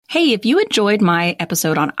Hey, if you enjoyed my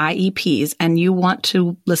episode on IEPs and you want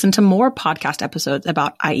to listen to more podcast episodes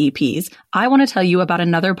about IEPs, I want to tell you about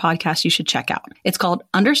another podcast you should check out. It's called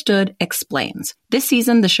Understood Explains. This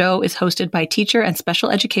season, the show is hosted by teacher and special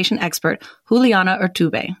education expert Juliana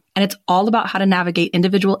Urtube, and it's all about how to navigate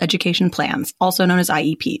individual education plans, also known as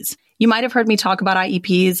IEPs. You might have heard me talk about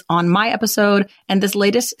IEPs on my episode, and this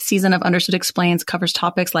latest season of Understood Explains covers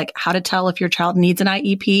topics like how to tell if your child needs an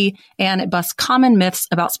IEP, and it busts common myths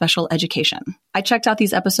about special education. I checked out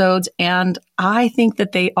these episodes, and I think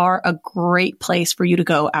that they are a great place for you to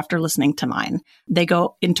go after listening to mine. They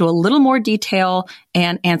go into a little more detail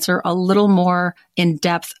and answer a little more in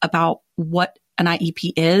depth about what an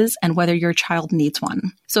IEP is and whether your child needs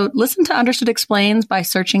one. So listen to Understood Explains by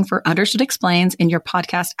searching for Understood Explains in your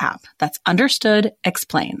podcast app. That's Understood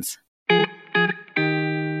Explains.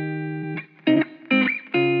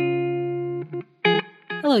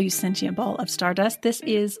 Hello, you sentient ball of stardust. This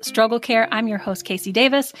is Struggle Care. I'm your host, Casey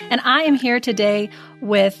Davis, and I am here today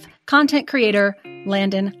with content creator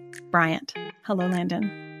Landon Bryant. Hello,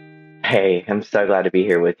 Landon. Hey, I'm so glad to be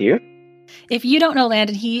here with you. If you don't know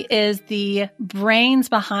Landon, he is the brains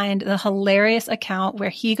behind the hilarious account where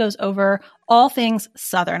he goes over all things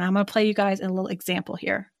Southern. I'm going to play you guys a little example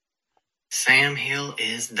here. Sam Hill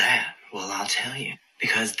is that. Well, I'll tell you.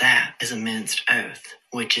 Because that is a minced oath,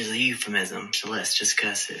 which is a euphemism. So let's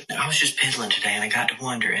discuss it. I was just piddling today and I got to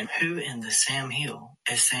wondering, who in the Sam Hill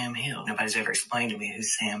is Sam Hill? Nobody's ever explained to me who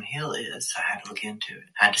Sam Hill is, so I had to look into it.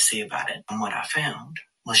 I had to see about it. And what I found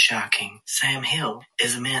was shocking. Sam Hill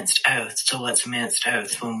is a minced oath. So what's a minced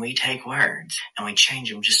oath? When we take words and we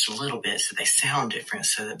change them just a little bit so they sound different,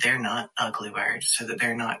 so that they're not ugly words, so that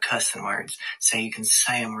they're not cussing words, so you can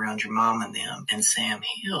say them around your mom and them. And Sam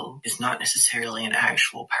Hill is not necessarily an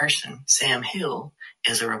actual person. Sam Hill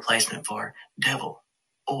is a replacement for devil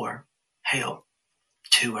or hell.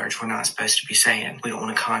 Two words we're not supposed to be saying. We don't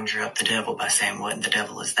want to conjure up the devil by saying what in the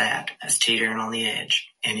devil is that. That's teetering on the edge.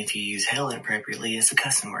 And if you use hell inappropriately, it's a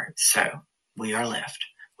cussing word. So we are left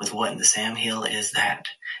with what in the Sam Hill is that.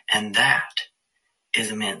 And that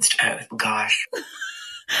is a minced oath. Gosh.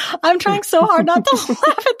 I'm trying so hard not to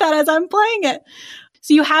laugh at that as I'm playing it.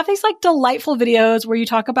 So you have these like delightful videos where you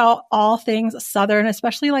talk about all things Southern,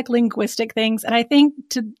 especially like linguistic things. And I think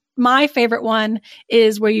my favorite one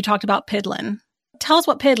is where you talked about piddlin'. Tell us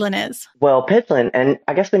what piddlin' is. Well, piddlin', and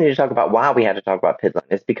I guess we need to talk about why we had to talk about piddlin'.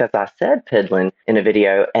 It's because I said piddlin' in a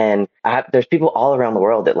video, and there's people all around the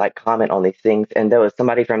world that like comment on these things. And there was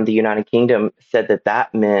somebody from the United Kingdom said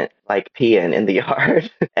that meant like peeing in the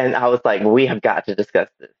yard. And I was like, we have got to discuss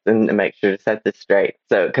this and make sure to set this straight.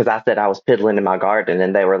 So, because I said I was piddling in my garden,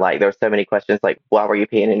 and they were like, there were so many questions like, why were you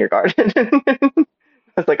peeing in your garden? I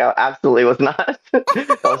was like, I absolutely was not.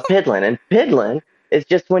 I was piddling, and piddling. It's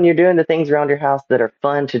just when you're doing the things around your house that are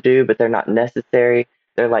fun to do, but they're not necessary.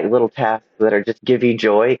 They're like little tasks that are just give you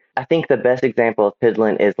joy. I think the best example of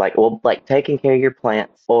piddling is like taking care of your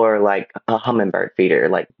plants, or like a hummingbird feeder,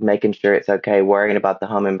 like making sure it's okay, worrying about the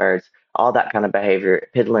hummingbirds, all that kind of behavior.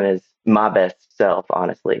 Piddling is my best self,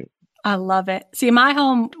 honestly. I love it. See, in my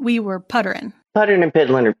home, we were puttering. Puttering and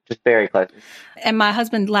piddling are just very close. And my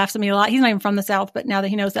husband laughs at me a lot. He's not even from the South, but now that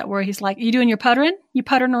he knows that word, he's like, you doing your puttering? You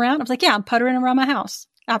puttering around? I was like, yeah, I'm puttering around my house.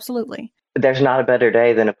 Absolutely. There's not a better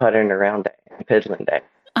day than a puttering around day, piddling day.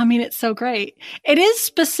 I mean, it's so great. It is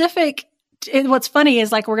specific. What's funny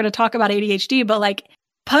is like, we're going to talk about ADHD, but like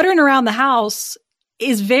puttering around the house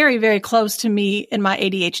is very, very close to me in my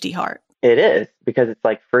ADHD heart. It is, because it's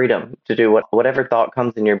like freedom to do whatever thought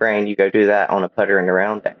comes in your brain, you go do that on a puttering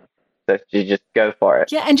around day. So you just go for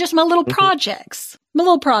it. Yeah, and just my little projects. My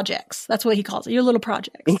little projects. That's what he calls it. Your little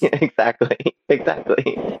projects. Exactly.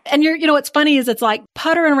 And what's funny is it's like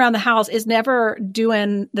puttering around the house is never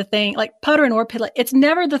doing the thing, like puttering or piddling. It's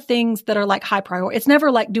never the things that are like high priority. It's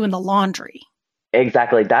never like doing the laundry.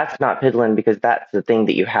 Exactly. That's not piddling, because that's the thing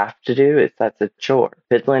that you have to do. That's a chore.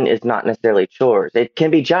 Piddling is not necessarily chores. It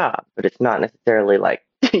can be jobs, but it's not necessarily like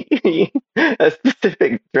a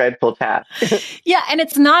specific dreadful task. Yeah, and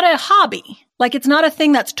it's not a hobby. Like, it's not a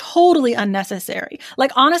thing that's totally unnecessary.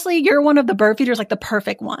 Like, honestly, you're one of the bird feeders, like the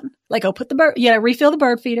perfect one. Like, refill the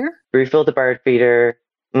bird feeder. Refill the bird feeder.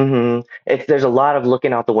 Mm-hmm. There's a lot of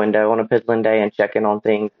looking out the window on a piddling day and checking on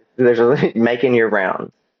things. There's making your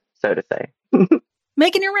rounds, so to say.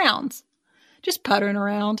 Making your rounds. Just puttering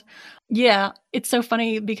around. Yeah, it's so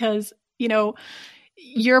funny because,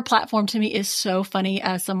 your platform to me is so funny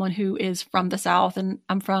as someone who is from the South, and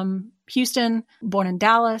I'm from Houston, born in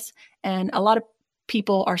Dallas, and a lot of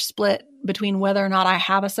people are split between whether or not I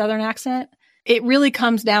have a Southern accent. It really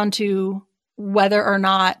comes down to whether or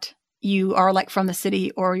not you are like from the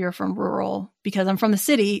city or you're from rural, because I'm from the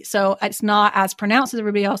city. So it's not as pronounced as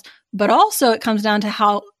everybody else, but also it comes down to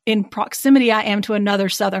how in proximity I am to another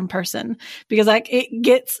Southern person, because like it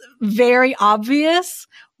gets very obvious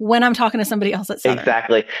when I'm talking to somebody else that's Southern.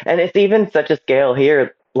 Exactly. And it's even such a scale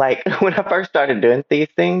here. Like when I first started doing these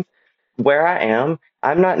things, where I am,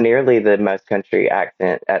 I'm not nearly the most country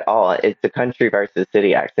accent at all. It's a country versus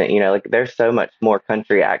city accent. Like there's so much more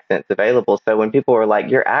country accents available. So when people were like,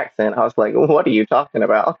 your accent, I was like, what are you talking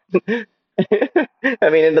about? I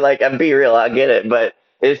mean, and like, I'm be real, I get it, but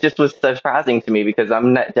it just was surprising to me because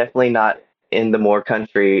I'm definitely not in the more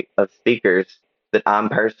country of speakers that I'm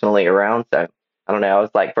personally around. So I don't know. I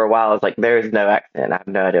was like, for a while, I was like, there is no accent. I have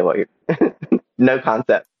no idea what you're, no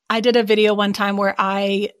concept. I did a video one time where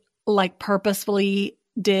I like purposefully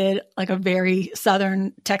did like a very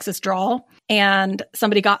Southern Texas drawl, and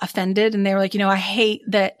somebody got offended and they were like, I hate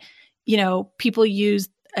that, people use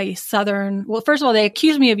a Southern, well, first of all, they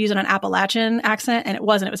accused me of using an Appalachian accent, and it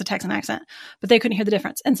wasn't, it was a Texan accent, but they couldn't hear the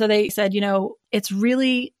difference. And so they said, it's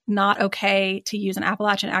really not okay to use an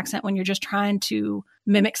Appalachian accent when you're just trying to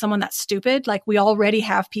mimic someone that's stupid. Like we already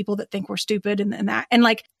have people that think we're stupid and that, and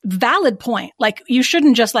like valid point. Like you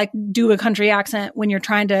shouldn't just like do a country accent when you're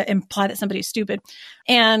trying to imply that somebody's stupid.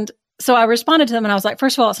 And so I responded to them and I was like,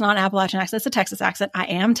 first of all, it's not an Appalachian accent. It's a Texas accent. I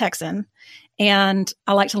am Texan and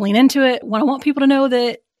I like to lean into it when I want people to know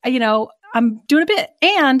that, I'm doing a bit.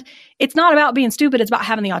 And it's not about being stupid. It's about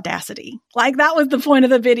having the audacity. Like that was the point of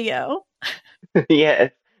the video.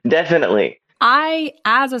 Yes, definitely. I,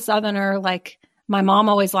 as a Southerner, like my mom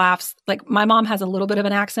always laughs. Like my mom has a little bit of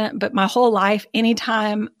an accent, but my whole life,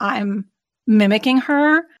 anytime I'm mimicking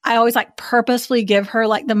her, I always like purposefully give her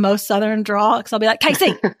like the most Southern drawl. Cause I'll be like,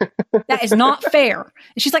 Casey, that is not fair.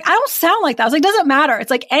 And she's like, I don't sound like that. I was like, doesn't matter. It's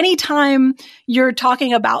like anytime you're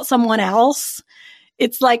talking about someone else,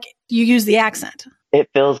 it's like you use the accent. It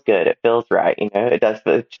feels good. It feels right. It does.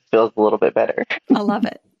 It just feels a little bit better. I love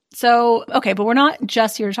it. So, okay, but we're not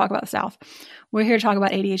just here to talk about the South. We're here to talk about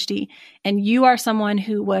ADHD. And you are someone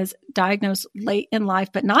who was diagnosed late in life,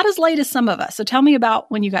 but not as late as some of us. So tell me about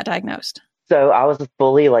when you got diagnosed. So I was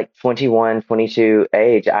fully like 21, 22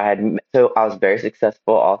 age. I was very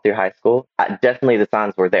successful all through high school. Definitely the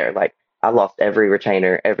signs were there. Like I lost every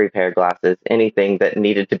retainer, every pair of glasses, anything that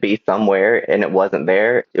needed to be somewhere and it wasn't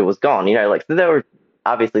there, it was gone. So there were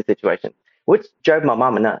obviously situations which drove my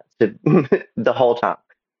mama nuts the whole time.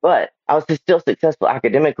 But I was still successful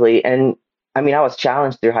academically. And I mean, I was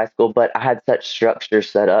challenged through high school, but I had such structure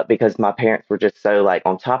set up because my parents were just so like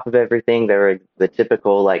on top of everything. They were the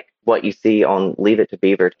typical, like what you see on Leave It to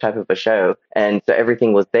Beaver type of a show. And so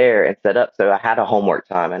everything was there and set up. So I had a homework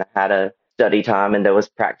time and I had a study time and there was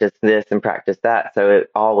practice this and practice that. So it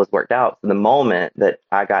all was worked out. So the moment that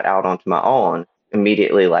I got out onto my own,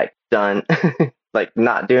 immediately like done, like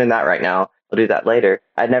not doing that right now. I'll do that later.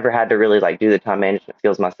 I'd never had to really like do the time management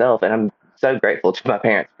skills myself. And I'm so grateful to my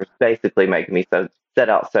parents for basically making me set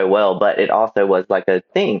out so well. But it also was like a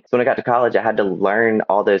thing. So when I got to college, I had to learn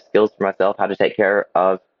all those skills for myself, how to take care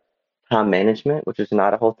of time management, which is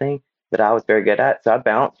not a whole thing that I was very good at. So I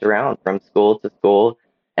bounced around from school to school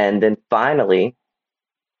and then finally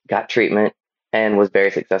got treatment and was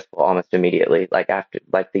very successful almost immediately. Like after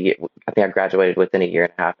like the year, I think I graduated within a year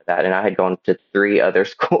and a half of that. And I had gone to 3 other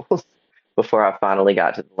schools before I finally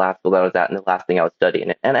got to the last school that I was at and the last thing I was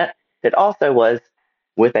studying. And it also was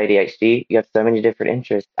with ADHD, you have so many different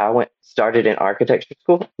interests. I started in architecture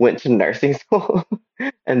school, went to nursing school,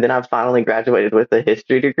 and then I finally graduated with a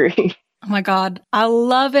history degree. Oh my God. I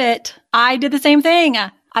love it. I did the same thing.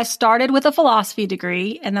 I started with a philosophy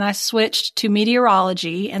degree and then I switched to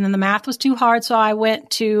meteorology and then the math was too hard. So I went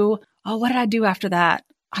to, what did I do after that?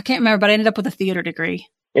 I can't remember, but I ended up with a theater degree.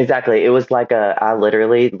 Exactly. It was like I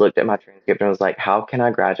literally looked at my transcript and was like, how can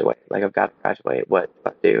I graduate? Like, I've got to graduate. What do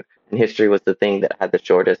I do? And history was the thing that had the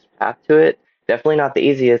shortest path to it. Definitely not the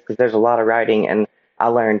easiest because there's a lot of writing. And I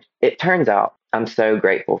learned, it turns out, I'm so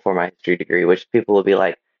grateful for my history degree, which people will be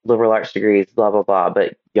like, liberal arts degrees, blah, blah, blah.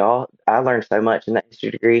 But y'all, I learned so much in that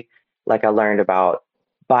history degree. Like I learned about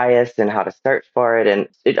bias and how to search for it. And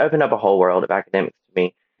it opened up a whole world of academics to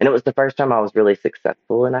me. And it was the first time I was really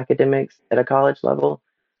successful in academics at a college level.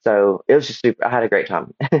 So it was just super. I had a great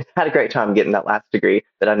time. Had a great time getting that last degree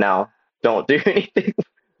that I now don't do anything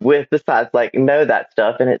with besides like know that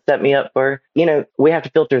stuff. And it set me up for, we have to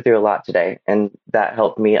filter through a lot today. And that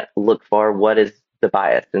helped me look for what is the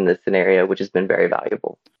bias in this scenario, which has been very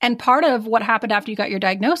valuable. And part of what happened after you got your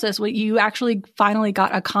diagnosis, you actually finally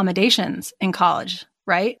got accommodations in college,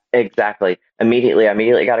 right? Exactly. I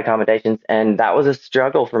immediately got accommodations. And that was a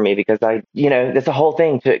struggle for me because it's a whole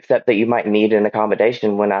thing to accept that you might need an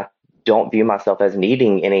accommodation when I don't view myself as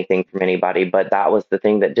needing anything from anybody, but that was the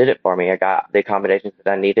thing that did it for me. I got the accommodations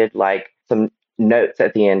that I needed, like some notes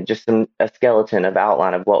at the end, just a skeleton of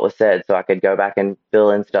outline of what was said so I could go back and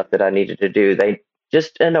fill in stuff that I needed to do. They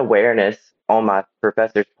just an awareness on my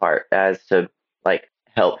professor's part as to like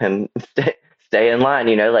help him stay in line,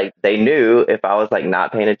 like they knew if I was like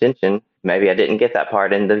not paying attention, maybe I didn't get that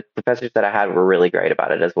part. And the professors that I had were really great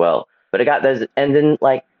about it as well. But I got those, and then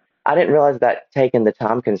like I didn't realize that taking the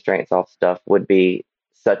time constraints off stuff would be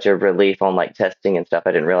such a relief on like testing and stuff.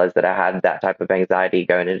 I didn't realize that I had that type of anxiety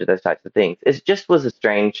going into those types of things. It just was a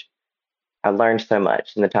strange, I learned so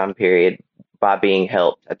much in the time period by being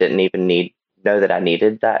helped. I didn't even know that I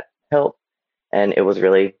needed that help. And it was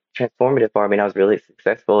really transformative for me. And I was really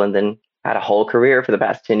successful, and then had a whole career for the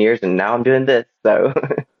past 10 years. And now I'm doing this. So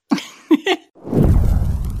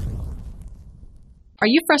Are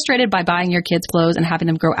you frustrated by buying your kids clothes and having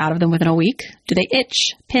them grow out of them within a week? Do they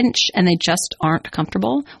itch, pinch, and they just aren't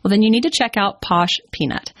comfortable? Well, then you need to check out Posh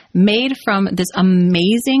Peanut. Made from this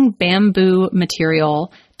amazing bamboo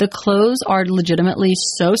material, the clothes are legitimately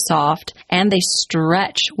so soft and they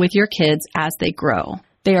stretch with your kids as they grow.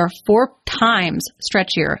 They are 4 times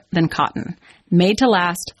stretchier than cotton. Made to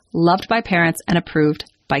last, loved by parents, and approved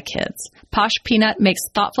by kids. Posh Peanut makes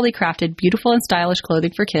thoughtfully crafted, beautiful and stylish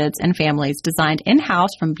clothing for kids and families designed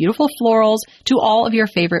in-house, from beautiful florals to all of your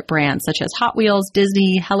favorite brands such as Hot Wheels,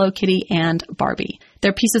 Disney, Hello Kitty, and Barbie.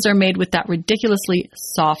 Their pieces are made with that ridiculously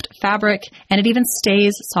soft fabric, and it even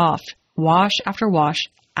stays soft wash after wash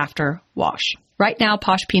after wash. Right now,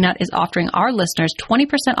 Posh Peanut is offering our listeners 20%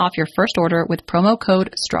 off your first order with promo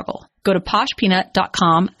code STRUGGLE. Go to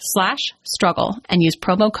poshpeanut.com/struggle and use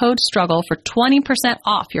promo code STRUGGLE for 20%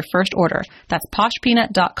 off your first order. That's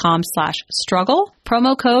poshpeanut.com/struggle,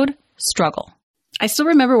 promo code STRUGGLE. I still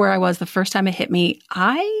remember where I was the first time it hit me.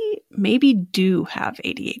 I maybe do have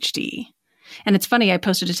ADHD. And it's funny, I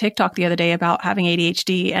posted a TikTok the other day about having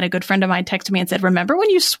ADHD, and a good friend of mine texted me and said, "Remember when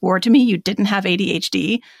you swore to me you didn't have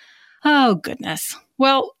ADHD?" Oh, goodness.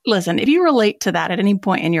 Well, listen, if you relate to that at any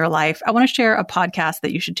point in your life, I want to share a podcast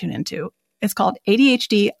that you should tune into. It's called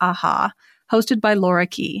ADHD Aha, hosted by Laura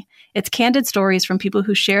Key. It's candid stories from people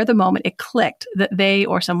who share the moment it clicked that they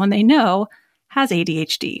or someone they know has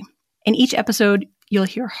ADHD. In each episode, you'll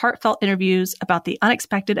hear heartfelt interviews about the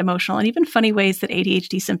unexpected, emotional, and even funny ways that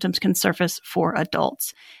ADHD symptoms can surface for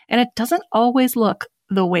adults. And it doesn't always look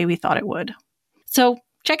the way we thought it would. So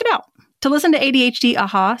check it out. To listen to ADHD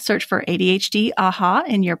Aha, search for ADHD Aha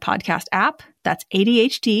in your podcast app. That's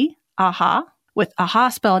ADHD Aha, with Aha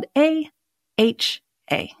spelled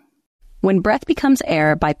A-H-A. When Breath Becomes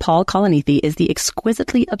Air by Paul Kalanithi is the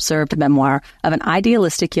exquisitely observed memoir of an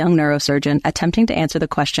idealistic young neurosurgeon attempting to answer the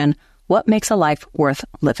question, what makes a life worth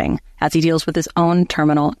living, as he deals with his own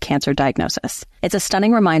terminal cancer diagnosis. It's a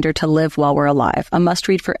stunning reminder to live while we're alive, a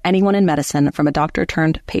must-read for anyone in medicine from a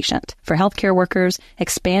doctor-turned-patient. For healthcare workers,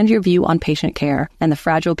 expand your view on patient care and the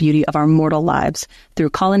fragile beauty of our mortal lives through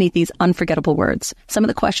Kalanithi's unforgettable words. Some of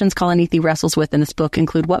the questions Kalanithi wrestles with in this book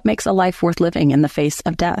include what makes a life worth living in the face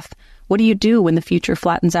of death? What do you do when the future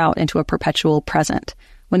flattens out into a perpetual present?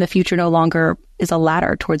 When the future no longer is a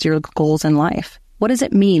ladder towards your goals in life? What does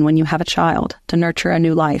it mean when you have a child to nurture a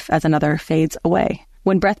new life as another fades away?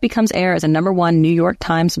 When Breath Becomes Air is a #1 New York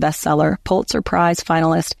Times bestseller, Pulitzer Prize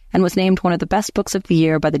finalist, and was named one of the best books of the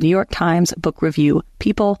year by the New York Times Book Review,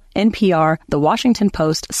 People, NPR, The Washington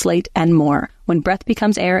Post, Slate, and more. When Breath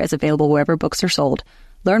Becomes Air is available wherever books are sold.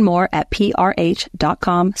 Learn more at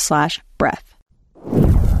prh.com/breath.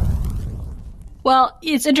 Well,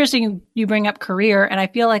 it's interesting you bring up career, and I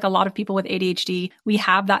feel like a lot of people with ADHD, we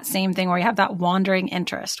have that same thing where we have that wandering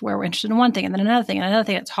interest where we're interested in one thing and then another thing and another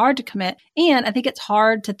thing. It's hard to commit. And I think it's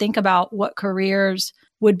hard to think about what careers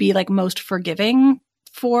would be like most forgiving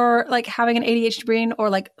for like having an ADHD brain, or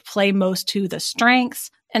like play most to the strengths.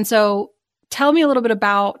 And so tell me a little bit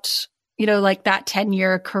about, like that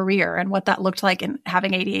 10-year career and what that looked like in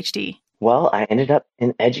having ADHD. Well, I ended up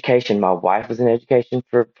in education. My wife was in education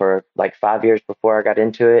for like 5 years before I got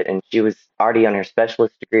into it, and she was already on her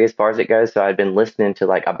specialist degree as far as it goes. So I'd been listening to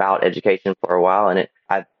like about education for a while, and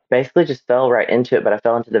I basically just fell right into it. But I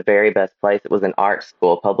fell into the very best place. It was an art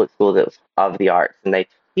school, public school that was of the arts, and they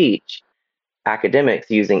teach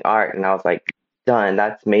academics using art. And I was like, done.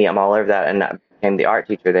 That's me. I'm all over that, and I became the art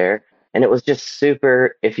teacher there. And it was just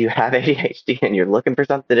super, if you have ADHD and you're looking for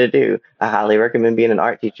something to do, I highly recommend being an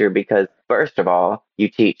art teacher because, first of all, you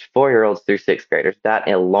teach 4-year-olds through 6th graders. That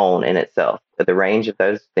alone in itself, the range of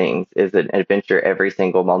those things is an adventure every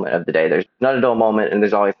single moment of the day. There's not a dull moment, and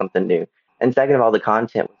there's always something new. And second of all, the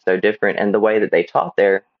content was so different, and the way that they taught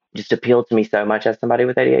there just appealed to me so much as somebody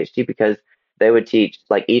with ADHD because they would teach,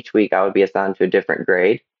 like each week I would be assigned to a different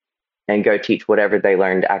grade and go teach whatever they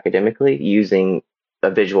learned academically using a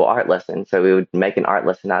visual art lesson. So we would make an art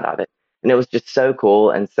lesson out of it. And it was just so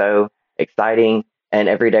cool and so exciting. And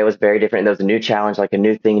every day was very different. There was a new challenge, like a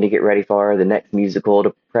new thing to get ready for, the next musical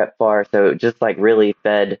to prep for. So it just like really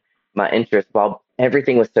fed my interest while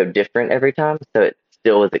everything was so different every time. So it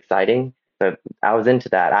still was exciting. So I was into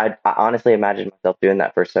that. I honestly imagined myself doing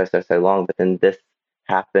that for so long, but then this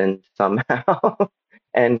happened somehow.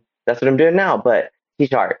 And that's what I'm doing now. But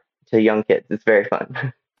teach art to young kids. It's very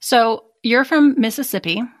fun. So you're from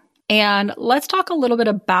Mississippi, and let's talk a little bit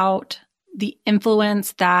about the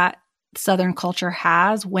influence that Southern culture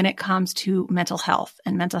has when it comes to mental health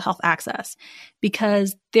and mental health access.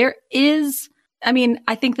 Because there is, I mean,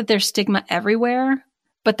 I think that there's stigma everywhere,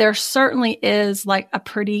 but there certainly is like a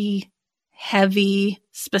pretty heavy,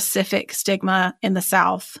 specific stigma in the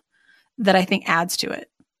South that I think adds to it.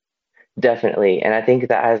 Definitely. And I think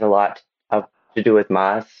that has a lot to do with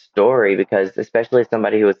my story, because especially as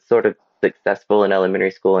somebody who was sort of successful in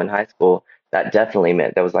elementary school and high school, that definitely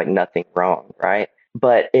meant there was like nothing wrong, right?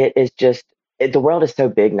 But it is just, the world is so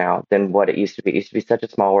big now than what it used to be. It used to be such a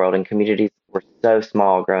small world, and communities were so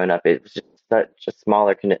small growing up. It was just such a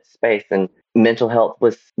smaller connected space. And mental health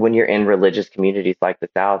was, when you're in religious communities like the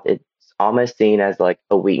South, it's almost seen as like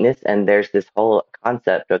a weakness. And there's this whole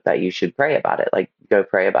concept of that you should pray about it, like go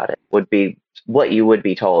pray about it, would be what you would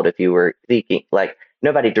be told if you were seeking. Like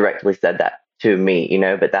nobody directly said that to me, you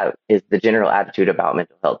know, but that is the general attitude about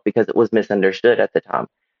mental health because it was misunderstood at the time.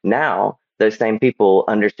 Now, those same people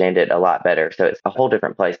understand it a lot better. So it's a whole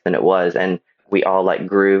different place than it was. And we all like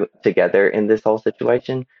grew together in this whole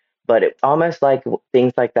situation. But it's almost like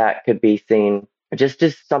things like that could be seen just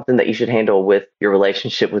as something that you should handle with your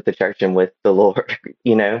relationship with the church and with the Lord,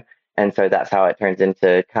 you know? And so that's how it turns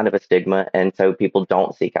into kind of a stigma. And so people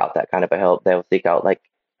don't seek out that kind of a help. They'll seek out like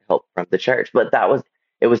help from the church. But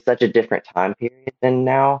it was such a different time period than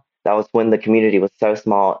now. That was when the community was so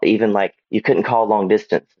small, even like you couldn't call long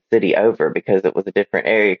distance city over because it was a different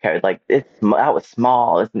area code. Like that was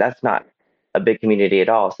small. That's not a big community at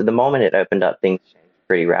all. So the moment it opened up, things changed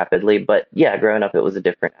pretty rapidly. But yeah, growing up, it was a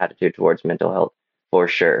different attitude towards mental health for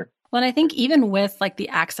sure. Well, and I think even with like the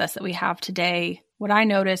access that we have today, what I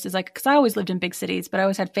noticed is like, because I always lived in big cities, but I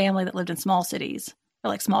always had family that lived in small cities or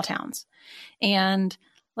like small towns. And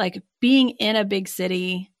like being in a big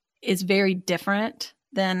city is very different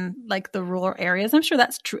than like the rural areas. I'm sure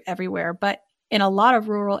that's true everywhere, but in a lot of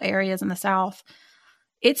rural areas in the South,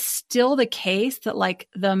 it's still the case that like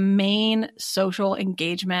the main social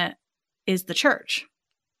engagement is the church.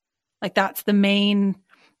 Like that's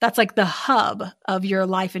like the hub of your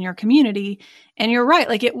life and your community. And you're right.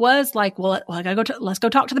 Like it was like, well, let's go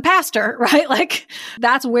talk to the pastor, right? Like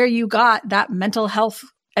that's where you got that mental health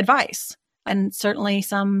advice. And certainly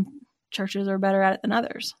some churches are better at it than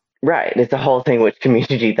others. Right. It's a whole thing with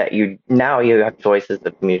community that you have choices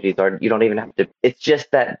of communities, or you don't even have to. It's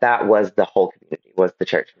just that was the whole community, was the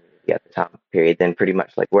church community at the time period. Then pretty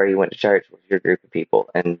much like where you went to church was your group of people.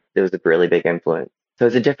 And there was a really big influence. So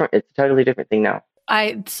it's a totally different thing now.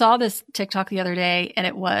 I saw this TikTok the other day, and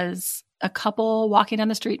it was a couple walking down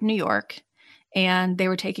the street in New York, and they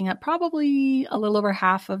were taking up probably a little over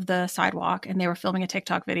half of the sidewalk, and they were filming a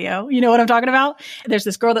TikTok video. You know what I'm talking about? There's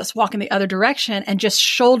this girl that's walking the other direction and just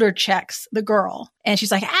shoulder checks the girl. And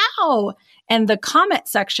she's like, ow. And the comment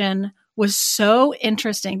section was so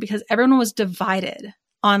interesting because everyone was divided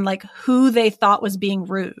on like who they thought was being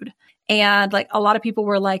rude. And like a lot of people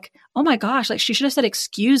were like, oh my gosh, like she should have said,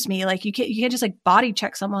 excuse me. Like you can't just like body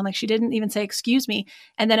check someone. Like she didn't even say, excuse me.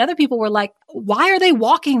 And then other people were like, why are they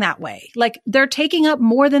walking that way? Like they're taking up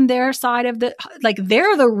more than their side of like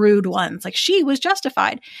they're the rude ones. Like she was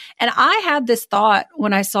justified. And I had this thought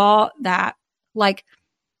when I saw that, like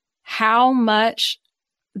how much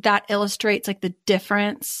that illustrates like the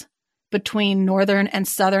difference between Northern and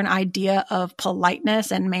Southern idea of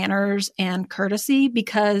politeness and manners and courtesy,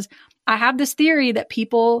 because I have this theory that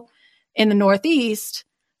people in the Northeast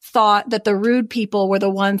thought that the rude people were the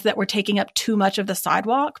ones that were taking up too much of the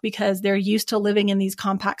sidewalk because they're used to living in these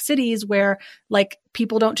compact cities where like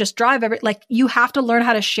people don't just drive like you have to learn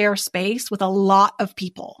how to share space with a lot of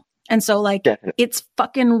people. And so like Definitely. It's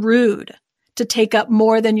fucking rude to take up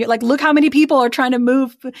more than you like, look how many people are trying to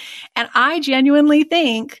move. And I genuinely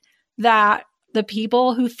think that the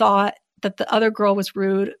people who thought that the other girl was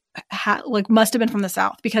rude must have been from the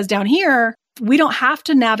South, because down here we don't have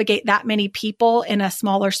to navigate that many people in a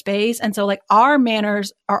smaller space. And so like our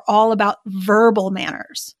manners are all about verbal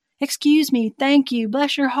manners. Excuse me. Thank you.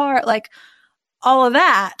 Bless your heart. Like all of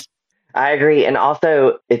that. I agree. And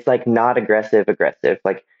also it's like not aggressive.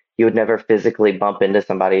 Like you would never physically bump into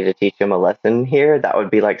somebody to teach them a lesson here. That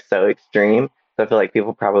would be like so extreme. So I feel like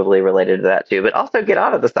people probably related to that too. But also get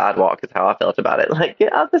out of the sidewalk is how I felt about it. Like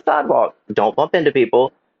get out of the sidewalk. Don't bump into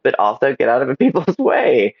people, but also get out of people's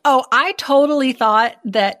way. Oh, I totally thought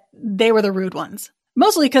that they were the rude ones.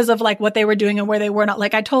 Mostly because of like what they were doing and where they were not.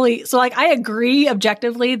 Like I agree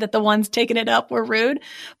objectively that the ones taking it up were rude,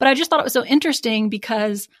 but I just thought it was so interesting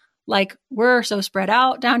because like we're so spread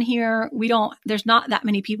out down here. There's not that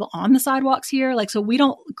many people on the sidewalks here. Like, so we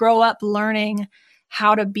don't grow up learning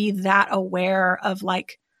how to be that aware of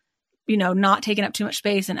like, not taking up too much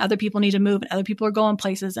space and other people need to move and other people are going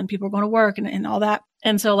places and people are going to work and all that.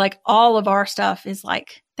 And so like all of our stuff is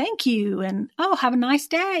like, thank you. And, oh, have a nice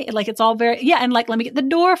day. Like it's all very, yeah. And like, let me get the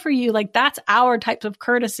door for you. Like that's our type of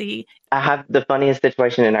courtesy. I have the funniest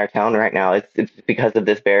situation in our town right now. It's because of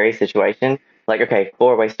this very situation. Like, okay,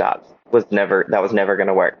 4-way stops that was never going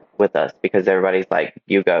to work with us because everybody's like,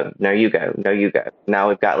 you go, no, you go, no, you go. Now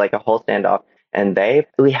we've got like a whole standoff. And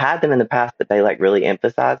we had them in the past, but they like really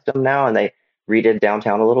emphasized them now and they redid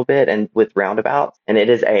downtown a little bit and with roundabouts. And it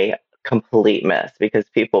is a complete mess because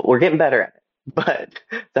we're getting better at it. But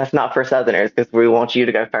that's not for Southerners because we want you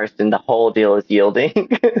to go first and the whole deal is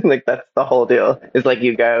yielding. Like that's the whole deal. It's like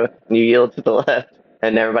you go and you yield to the left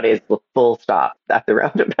and everybody is full stop at the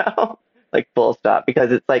roundabout. Like full stop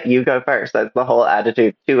because it's like you go first. That's the whole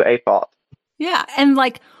attitude to a fault. Yeah. And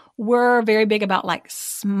like, we're very big about like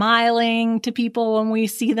smiling to people when we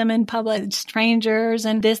see them in public, strangers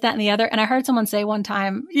and this, that, and the other. And I heard someone say one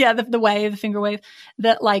time, the finger wave,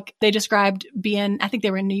 that like they described I think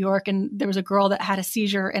they were in New York and there was a girl that had a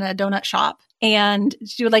seizure in a donut shop. And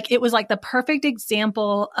she was like, it was like the perfect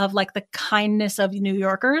example of like the kindness of New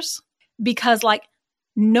Yorkers because like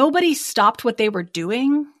nobody stopped what they were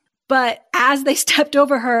doing. But as they stepped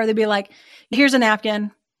over her, they'd be like, here's a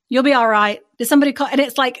napkin. You'll be all right. Did somebody call? And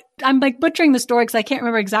it's like, I'm like butchering the story because I can't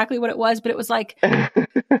remember exactly what it was, but it was like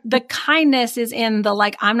the kindness is in the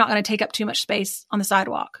like, I'm not going to take up too much space on the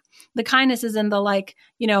sidewalk. The kindness is in the like,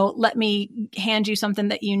 let me hand you something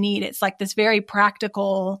that you need. It's like this very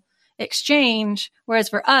practical exchange. Whereas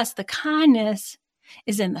for us, the kindness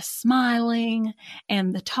is in the smiling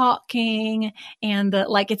and the talking and the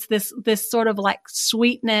like it's this sort of like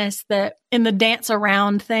sweetness that in the dance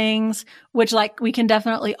around things, which like we can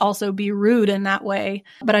definitely also be rude in that way.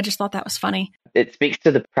 But I just thought that was funny. It speaks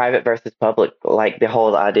to the private versus public, like the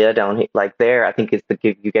whole idea down here, like there, I think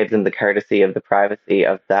you gave them the courtesy of the privacy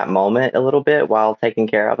of that moment a little bit while taking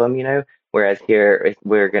care of them, Whereas here,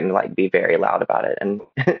 we're going to like be very loud about it and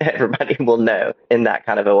everybody will know in that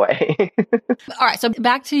kind of a way. All right. So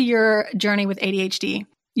back to your journey with ADHD.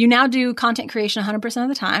 You now do content creation 100% of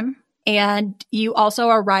the time. And you also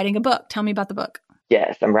are writing a book. Tell me about the book.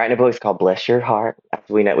 Yes, I'm writing a book. It's called Bless Your Heart, as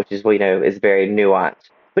we know, which is, is very nuanced.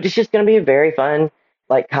 But it's just going to be a very fun,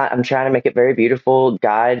 like I'm trying to make it very beautiful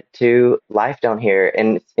guide to life down here.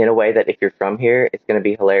 And in a way that if you're from here, it's going to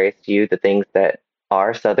be hilarious to you, the things that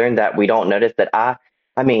are Southern that we don't notice that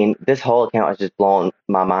I mean, this whole account has just blown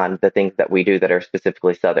my mind, the things that we do that are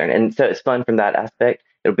specifically Southern. And so it's fun from that aspect.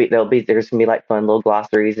 There's going to be like fun little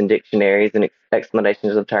glossaries and dictionaries and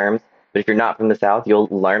explanations of terms. But if you're not from the South, you'll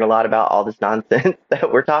learn a lot about all this nonsense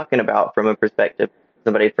that we're talking about from a perspective of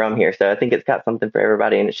somebody from here. So I think it's got something for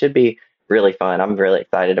everybody and it should be really fun. I'm really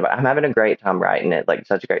excited about it. I'm having a great time writing it, like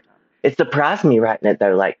such a great time. It surprised me writing it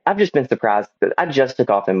though. Like I've just been surprised that I just took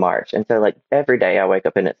off in March. And so like every day I wake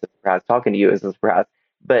up and it's a surprise. Talking to you is a surprise.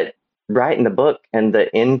 But writing the book and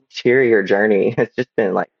the interior journey has just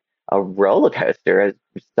been like a roller coaster.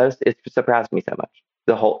 It's surprised me so much.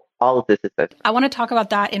 All of this is so. I want to talk about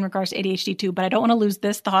that in regards to ADHD too, but I don't want to lose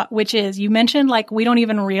this thought, which is you mentioned like we don't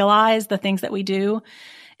even realize the things that we do.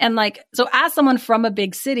 And like, so as someone from a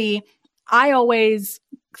big city, I always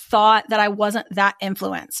thought that I wasn't that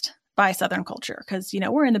influenced by Southern culture because,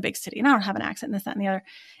 we're in the big city and I don't have an accent, this, that, and the other.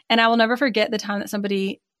 And I will never forget the time that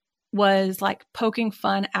somebody was like poking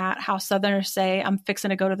fun at how Southerners say, I'm fixing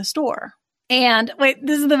to go to the store. And wait,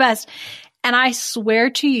 this is the best. And I swear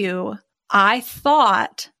to you, I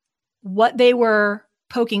thought what they were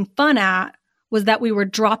poking fun at was that we were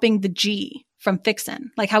dropping the G from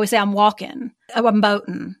fixin'. Like how we say, I'm walking, I'm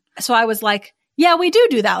boating. So I was like, yeah, we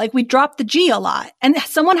do that. Like we drop the G a lot. And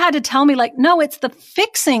someone had to tell me like, no, it's the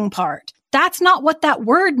fixing part. That's not what that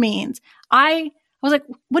word means. I was like,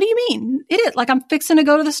 what do you mean? It is like, I'm fixing to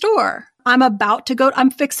go to the store.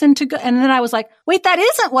 I'm fixing to go. And then I was like, wait, that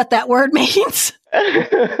isn't what that word means.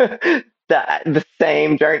 The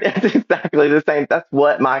same journey. It's exactly the same. That's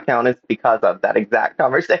what my account is because of that exact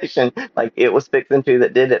conversation. Like it was fixing to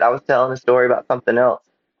that did it. I was telling a story about something else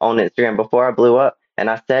on Instagram before I blew up. And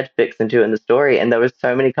I said fix into in the story. And there was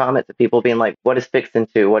so many comments of people being like, what is fix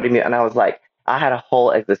into? What do you mean? And I was like, I had a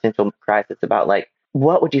whole existential crisis about like,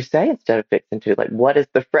 what would you say instead of fix into? Like, what is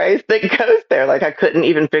the phrase that goes there? Like, I couldn't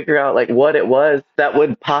even figure out like what it was that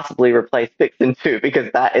would possibly replace fix into, because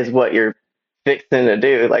that is what you're fixing to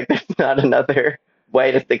do. Like, there's not another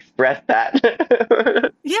way to express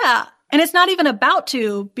that. Yeah. And it's not even about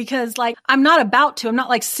to, because like, I'm not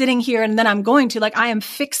like sitting here and then I'm going to, like, I am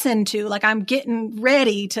fixing to, like, I'm getting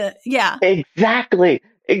ready to, yeah. Exactly.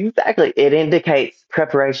 It indicates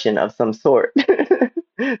preparation of some sort.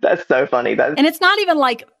 That's so funny. And it's not even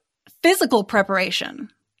like physical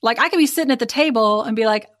preparation. Like, I could be sitting at the table and be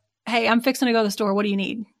like, hey, I'm fixing to go to the store. What do you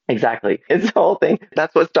need? Exactly. It's the whole thing.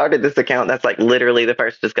 That's what started this account. That's like literally the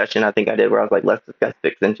first discussion I think I did, where I was like, let's discuss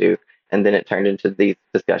fix into. And then it turned into these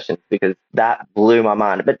discussions, because that blew my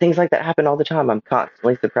mind. But things like that happen all the time. I'm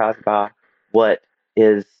constantly surprised by what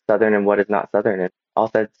is Southern and what is not Southern. And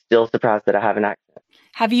also still surprised that I have an accent.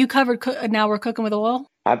 Have you covered Now We're Cooking with Oil?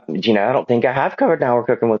 I don't think I have covered Now We're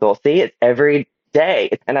Cooking with Oil. See, it's every day.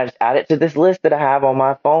 And I just add it to this list that I have on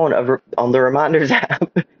my phone on the reminders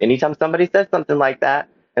app. Anytime somebody says something like that,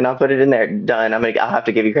 and I'll put it in there, done. I'll have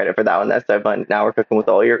to give you credit for that one. That's so fun. Now We're Cooking with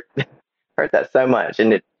Oil. You're heard that so much.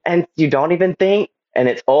 And you don't even think, and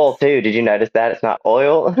it's oil too. Did you notice that? It's not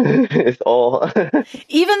oil, it's oil.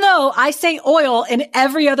 Even though I say oil in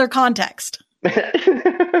every other context.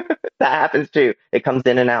 That happens too. It comes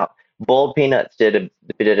in and out. Boiled peanuts did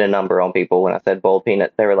a number on people. When I said boiled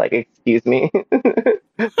peanuts, they were like, excuse me,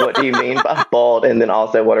 what do you mean by boiled? And then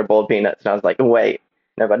also, what are boiled peanuts? And I was like, wait,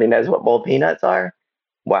 nobody knows what boiled peanuts are?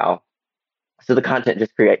 Wow. So the content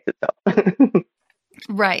just creates itself.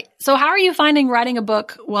 Right. So how are you finding writing a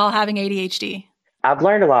book while having ADHD? I've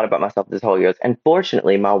learned a lot about myself this whole year. And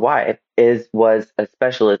fortunately, my wife was a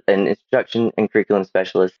specialist, an instruction and curriculum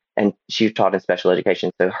specialist, and she taught in special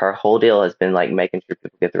education. So her whole deal has been like making sure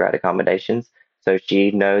people get the right accommodations. So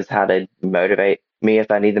she knows how to motivate me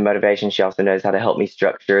if I need the motivation. She also knows how to help me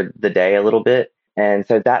structure the day a little bit. And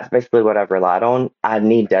so that's basically what I've relied on. I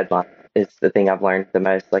need deadlines. It's the thing I've learned the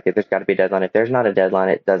most. Like, if there's got to be a deadline, if there's not a deadline,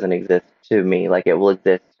 it doesn't exist to me. Like, it will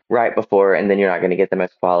exist right before, and then you're not going to get the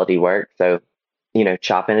most quality work. So,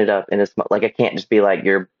 chopping it up in like, I can't just be like,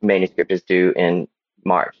 your manuscript is due in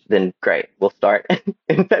March. Then great, we'll start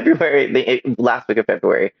in February, the last week of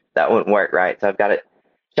February. That wouldn't work, right? So I've got to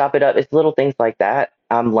chop it up. It's little things like that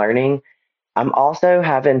I'm learning. I'm also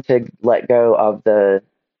having to let go of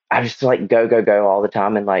I just like go all the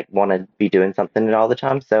time and like want to be doing something all the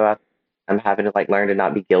time. So I'm having to like learn to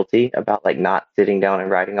not be guilty about like not sitting down and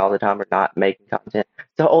writing all the time or not making content.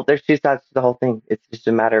 So there's two sides to the whole thing. It's just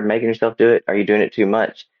a matter of making yourself do it. Are you doing it too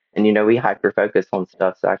much? And we hyper focus on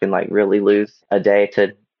stuff, so I can like really lose a day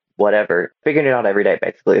to whatever. Figuring it out every day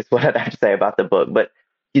basically is what I'd have to say about the book. But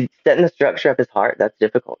setting the structure up is hard. That's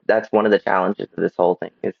difficult. That's one of the challenges of this whole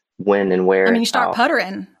thing, is when and where. I mean, you start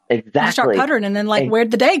puttering. Exactly. You start puttering, and then like,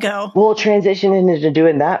 where'd the day go? Well, transitioning into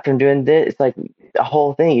doing that from doing this, it's like the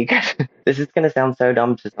whole thing. You guys, this is going to sound so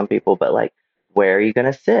dumb to some people, but like, where are you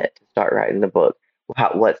going to sit to start writing the book?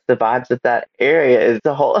 What's the vibes of that area is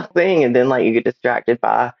the whole thing. And then like, you get distracted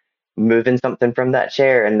by moving something from that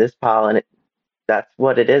chair and this pile, and that's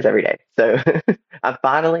what it is every day. So I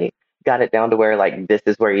finally got it down to where like, this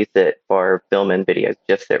is where you sit for filming videos.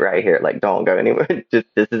 Just sit right here. Like, don't go anywhere. Just,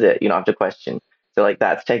 this is it. You don't have to question. So like,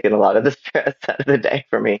 that's taken a lot of the stress out of the day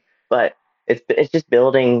for me. But it's just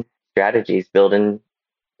building strategies, building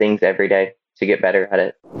things every day to get better at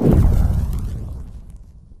it.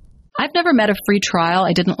 I've never met a free trial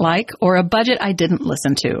I didn't like or a budget I didn't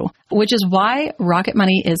listen to, which is why Rocket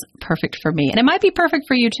Money is perfect for me. And it might be perfect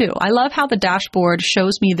for you too. I love how the dashboard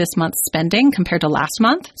shows me this month's spending compared to last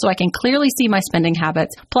month, so I can clearly see my spending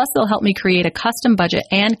habits. Plus, they'll help me create a custom budget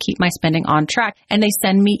and keep my spending on track. And they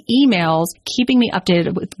send me emails keeping me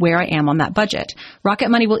updated with where I am on that budget. Rocket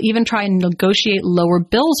Money will even try and negotiate lower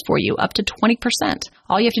bills for you, up to 20%.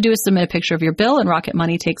 All you have to do is submit a picture of your bill, and Rocket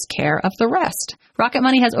Money takes care of the rest. Rocket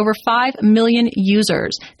Money has over 5 million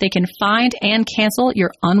users. They can find and cancel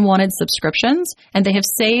your unwanted subscriptions, and they have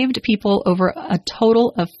saved people over a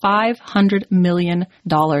total of $500 million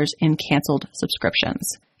in canceled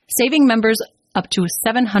subscriptions, saving members up to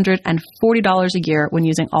 $740 a year when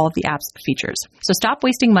using all of the app's features. So stop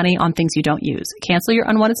wasting money on things you don't use. Cancel your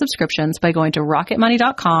unwanted subscriptions by going to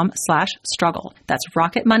rocketmoney.com/struggle. That's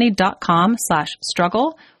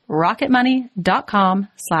rocketmoney.com/struggle.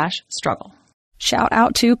 rocketmoney.com/struggle. Shout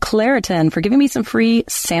out to Claritin for giving me some free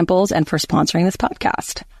samples and for sponsoring this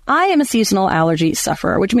podcast. I am a seasonal allergy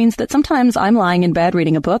sufferer, which means that sometimes I'm lying in bed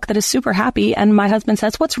reading a book that is super happy and my husband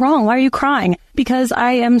says, "What's wrong? Why are you crying?" Because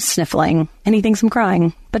I am sniffling and he thinks I'm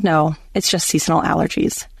crying. But no, it's just seasonal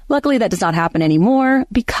allergies. Luckily, that does not happen anymore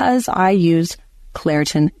because I use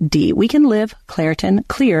Claritin D. We can live Claritin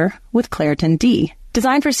clear with Claritin D.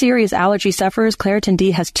 Designed for serious allergy sufferers, Claritin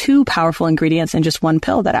D has 2 powerful ingredients in just one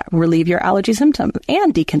pill that relieve your allergy symptoms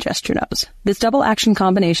and decongest your nose. This double-action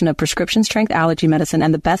combination of prescription-strength allergy medicine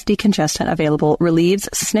and the best decongestant available relieves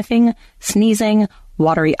sniffing, sneezing,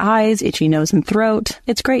 watery eyes, itchy nose and throat.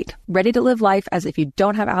 It's great. Ready to live life as if you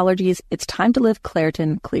don't have allergies? It's time to live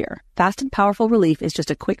Claritin Clear. Fast and powerful relief is just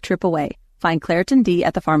a quick trip away. Find Claritin D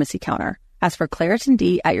at the pharmacy counter. Ask for Claritin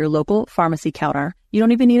D at your local pharmacy counter. You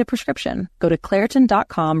don't even need a prescription. Go to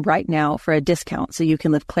Claritin.com right now for a discount so you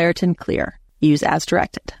can live Claritin clear. Use as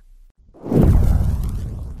directed.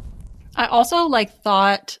 I also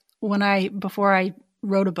thought before I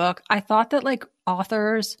wrote a book, I thought that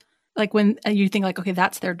authors, when you think okay,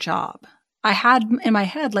 that's their job. I had in my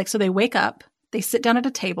head, so they wake up, they sit down at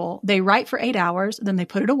a table, they write for 8 hours, then they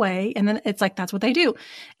put it away. And then it's that's what they do.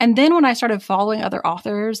 And then when I started following other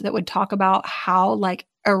authors that would talk about how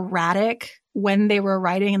erratic when they were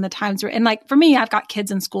writing and the times were, and for me, I've got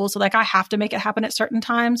kids in school. So I have to make it happen at certain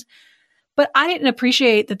times. But I didn't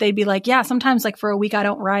appreciate that they'd be yeah, sometimes for a week I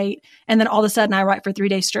don't write. And then all of a sudden I write for 3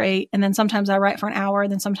 days straight. And then sometimes I write for an hour.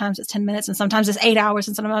 And then sometimes it's 10 minutes and sometimes it's 8 hours.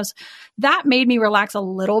 And sometimes that made me relax a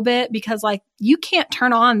little bit because you can't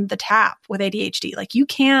turn on the tap with ADHD. You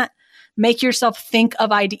can't make yourself think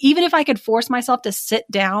of ideas. Even if I could force myself to sit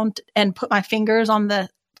down and put my fingers on the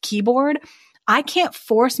keyboard, I can't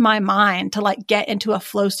force my mind to get into a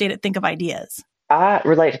flow state and think of ideas. I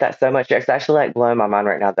relate to that so much. It's actually blowing my mind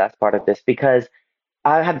right now. That's part of this because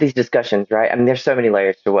I have these discussions, right? I mean, there's so many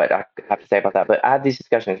layers to what I have to say about that, but I have these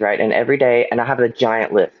discussions, right? And every day, and I have a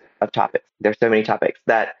giant list of topics. There's so many topics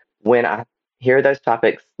that when I hear those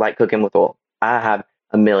topics, like cooking with oil, I have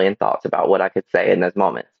a million thoughts about what I could say in those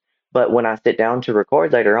moments. But when I sit down to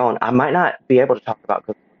record later on, I might not be able to talk about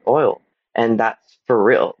cooking with oil. And that's for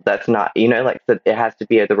real. That's not, so it has to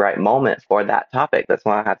be at the right moment for that topic. That's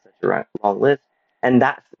why I have such a long list. And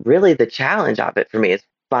that's really the challenge of it for me is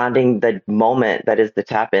finding the moment that is the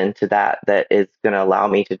tap into that is going to allow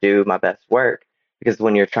me to do my best work. Because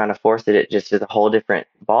when you're trying to force it, it just is a whole different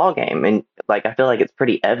ball game. And I feel it's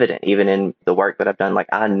pretty evident even in the work that I've done.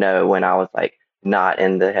 I know when I was not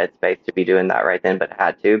in the headspace to be doing that right then, but I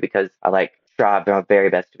had to because I strive my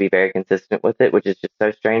very best to be very consistent with it, which is just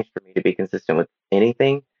so strange for me to be consistent with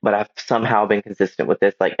anything. But I've somehow been consistent with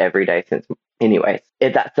this every day since. Anyways,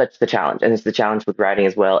 that's such the challenge. And it's the challenge with writing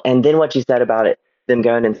as well. And then what you said about it, them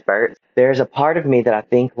going in spurts, there's a part of me that I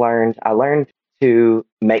think I learned to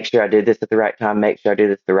make sure I did this at the right time, make sure I do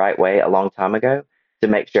this the right way a long time ago to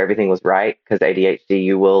make sure everything was right. Because ADHD,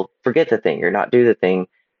 you will forget the thing or not do the thing.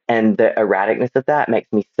 And the erraticness of that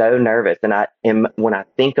makes me so nervous. And when I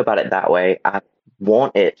think about it that way, I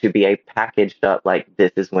want it to be a packaged up,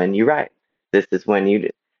 this is when you write. This is when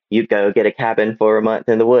you go get a cabin for a month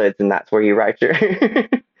in the woods and that's where you write your,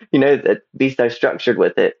 be so structured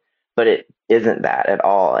with it, but it isn't that at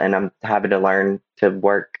all. And I'm having to learn to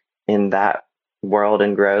work in that world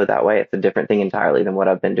and grow that way. It's a different thing entirely than what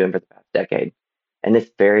I've been doing for the past decade. And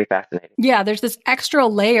it's very fascinating. Yeah, there's this extra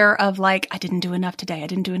layer of I didn't do enough today. I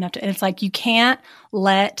didn't do enough. And it's you can't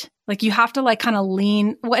let, you have to kind of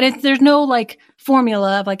lean. There's no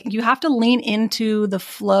formula of you have to lean into the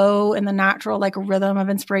flow and the natural rhythm of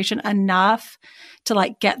inspiration enough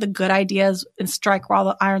to get the good ideas and strike while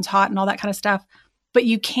the iron's hot and all that kind of stuff. But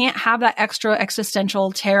you can't have that extra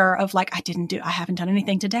existential terror of I haven't done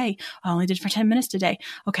anything today. I only did it for 10 minutes today.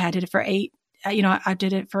 Okay, I did it for 8. I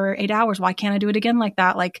did it for 8 hours. Why can't I do it again like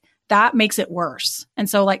that? That makes it worse. And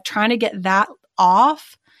so trying to get that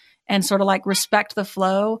off and sort of respect the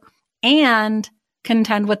flow and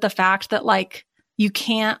contend with the fact that you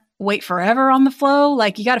can't wait forever on the flow.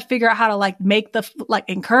 You got to figure out how to make the,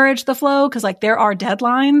 encourage the flow. Cause there are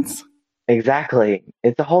deadlines. Exactly.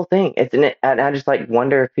 It's a whole thing. And I just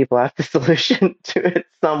wonder if people have the solution to it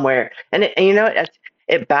somewhere. And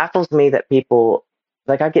it baffles me that people,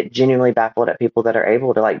 I get genuinely baffled at people that are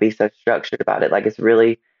able to be so structured about it. It's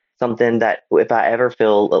really something that if I ever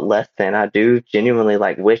feel less than, I do genuinely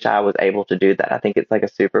wish I was able to do that. I think it's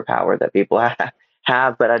a superpower that people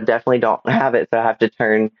have, but I definitely don't have it. So I have to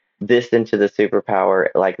turn this into the superpower,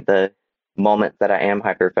 the moments that I am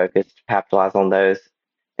hyper focused, capitalize on those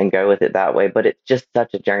and go with it that way. But it's just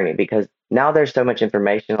such a journey because now there's so much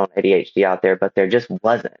information on ADHD out there, but there just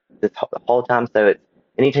wasn't the whole time. So it's,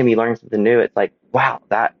 anytime you learn something new, it's wow,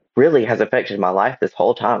 that really has affected my life this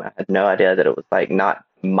whole time. I had no idea that it was not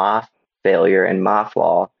my failure and my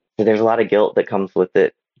flaw. So there's a lot of guilt that comes with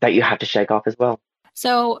it that you have to shake off as well.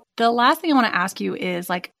 So the last thing I want to ask you is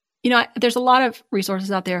like, there's a lot of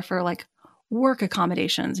resources out there for like work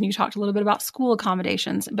accommodations. And you talked a little bit about school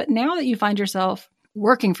accommodations. But now that you find yourself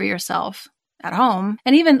working for yourself at home,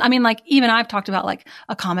 and even I've talked about like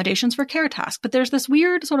accommodations for care tasks, but there's this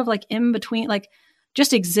weird sort of like in between, like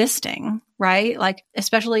just existing, right? Like,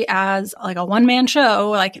 especially as like a one-man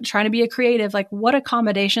show, like trying to be a creative, like what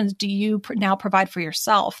accommodations do you now provide for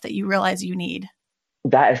yourself that you realize you need?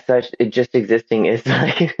 That is just existing is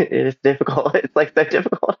like, it is difficult. It's like so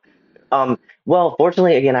difficult. Well,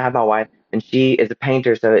 fortunately, again, I have my wife and she is a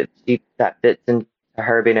painter. So that fits into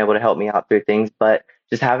her being able to help me out through things, but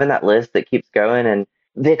just having that list that keeps going. And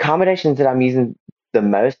the accommodations that I'm using the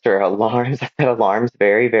most are alarms. I set alarms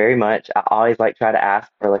very, very much. I always like try to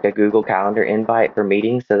ask for like a Google Calendar invite for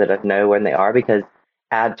meetings so that I know when they are, because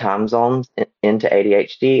add time zones into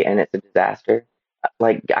ADHD and it's a disaster.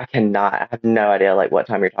 Like I have no idea like what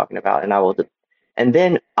time you're talking about, and I will. And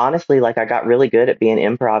then honestly, like I got really good at being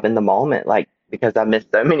improv in the moment, like because I missed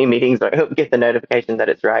so many meetings. I get the notification that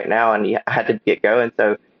it's right now, and I had to get going.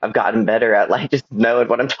 So I've gotten better at like just knowing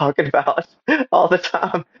what I'm talking about all the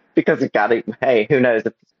time, because hey, who knows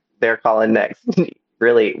if they're calling next?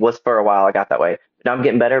 Really was for a while. I got that way, but now I'm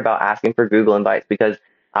getting better about asking for Google invites, because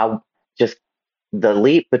the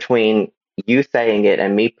leap between you saying it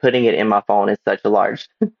and me putting it in my phone is such a large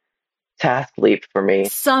task leap for me.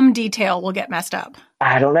 Some detail will get messed up.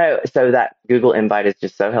 I don't know. So that Google invite is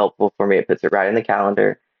just so helpful for me. It puts it right in the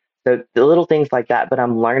calendar. So the little things like that, but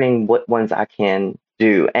I'm learning what ones I can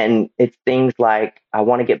do. And it's things like I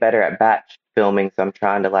want to get better at batch filming. So I'm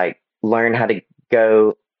trying to like learn how to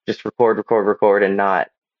go just record and not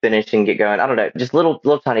finish and get going. I don't know. Just little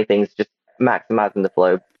tiny things, just maximizing the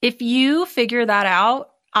flow. If you figure that out,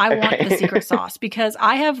 I want the secret sauce, because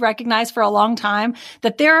I have recognized for a long time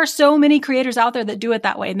that there are so many creators out there that do it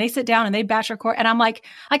that way. And they sit down and they batch record. And I'm like,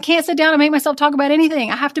 I can't sit down and make myself talk about anything.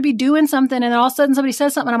 I have to be doing something. And then all of a sudden somebody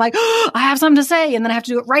says something. And I'm like, oh, I have something to say. And then I have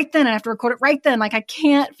to do it right then. And I have to record it right then. Like I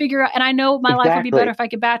can't figure out. And I know my life would be better if I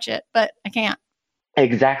could batch it, but I can't.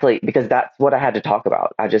 Exactly, because that's what I had to talk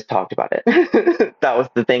about. I just talked about it. That was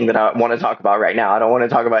the thing that I want to talk about right now. I don't want to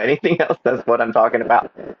talk about anything else. That's what I'm talking about.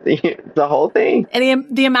 The whole thing. And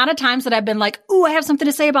the amount of times that I've been like, oh, I have something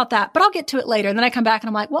to say about that, but I'll get to it later. And then I come back and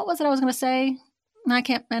I'm like, what was it I was going to say? And I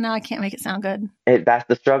can't make it sound good. That's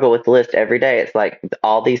the struggle with the list every day. It's like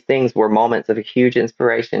all these things were moments of a huge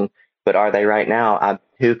inspiration, but are they right now?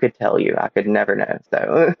 Who could tell you? I could never know.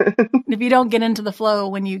 So if you don't get into the flow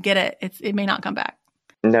when you get it, it may not come back.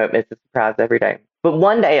 No, it's a surprise every day. But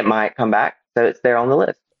one day it might come back. So it's there on the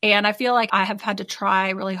list. And I feel like I have had to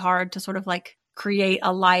try really hard to sort of like create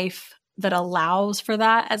a life that allows for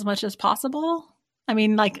that as much as possible. I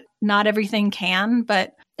mean, like not everything can,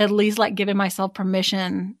 but at least like giving myself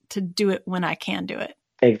permission to do it when I can do it.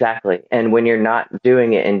 Exactly. And when you're not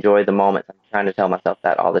doing it, enjoy the moment. I'm trying to tell myself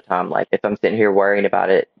that all the time. Like if I'm sitting here worrying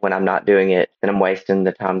about it when I'm not doing it, then I'm wasting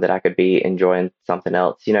the time that I could be enjoying something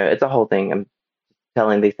else. It's a whole thing. I'm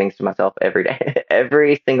telling these things to myself every day,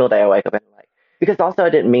 every single day I wake up and like, because also I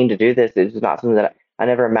didn't mean to do this. It was not something that I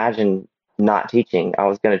never imagined not teaching. I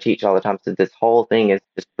was going to teach all the time. So this whole thing is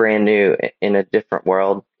just brand new in a different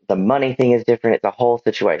world. The money thing is different. It's a whole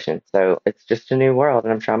situation. So it's just a new world.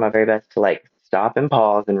 And I'm trying my very best to like stop and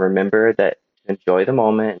pause and remember that to enjoy the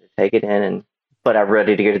moment, to take it in, but I'm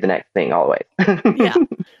ready to go to the next thing always. Yeah.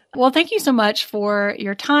 Well, thank you so much for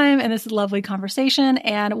your time and this lovely conversation.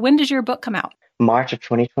 And when does your book come out? March of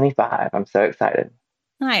 2025. I'm so excited.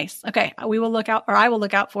 Nice. Okay. I will look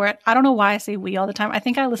out for it. I don't know why I say we all the time. I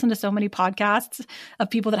think I listen to so many podcasts of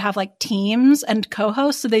people that have like teams and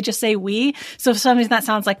co-hosts. So they just say we. So for some reason that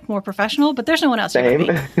sounds like more professional, but there's no one else. Same.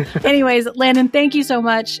 Anyways, Landon, thank you so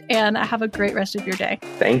much. And have a great rest of your day.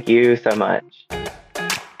 Thank you so much.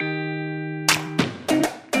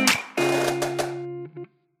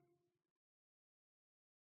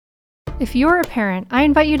 If you're a parent, I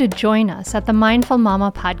invite you to join us at the Mindful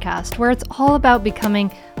Mama podcast, where it's all about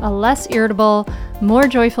becoming a less irritable, more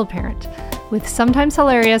joyful parent. With sometimes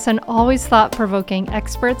hilarious and always thought-provoking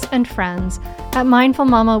experts and friends, at Mindful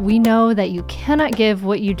Mama, we know that you cannot give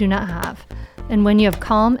what you do not have. And when you have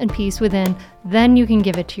calm and peace within, then you can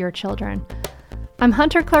give it to your children. I'm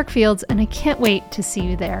Hunter Clark Fields, and I can't wait to see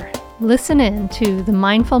you there. Listen in to the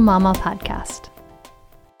Mindful Mama podcast.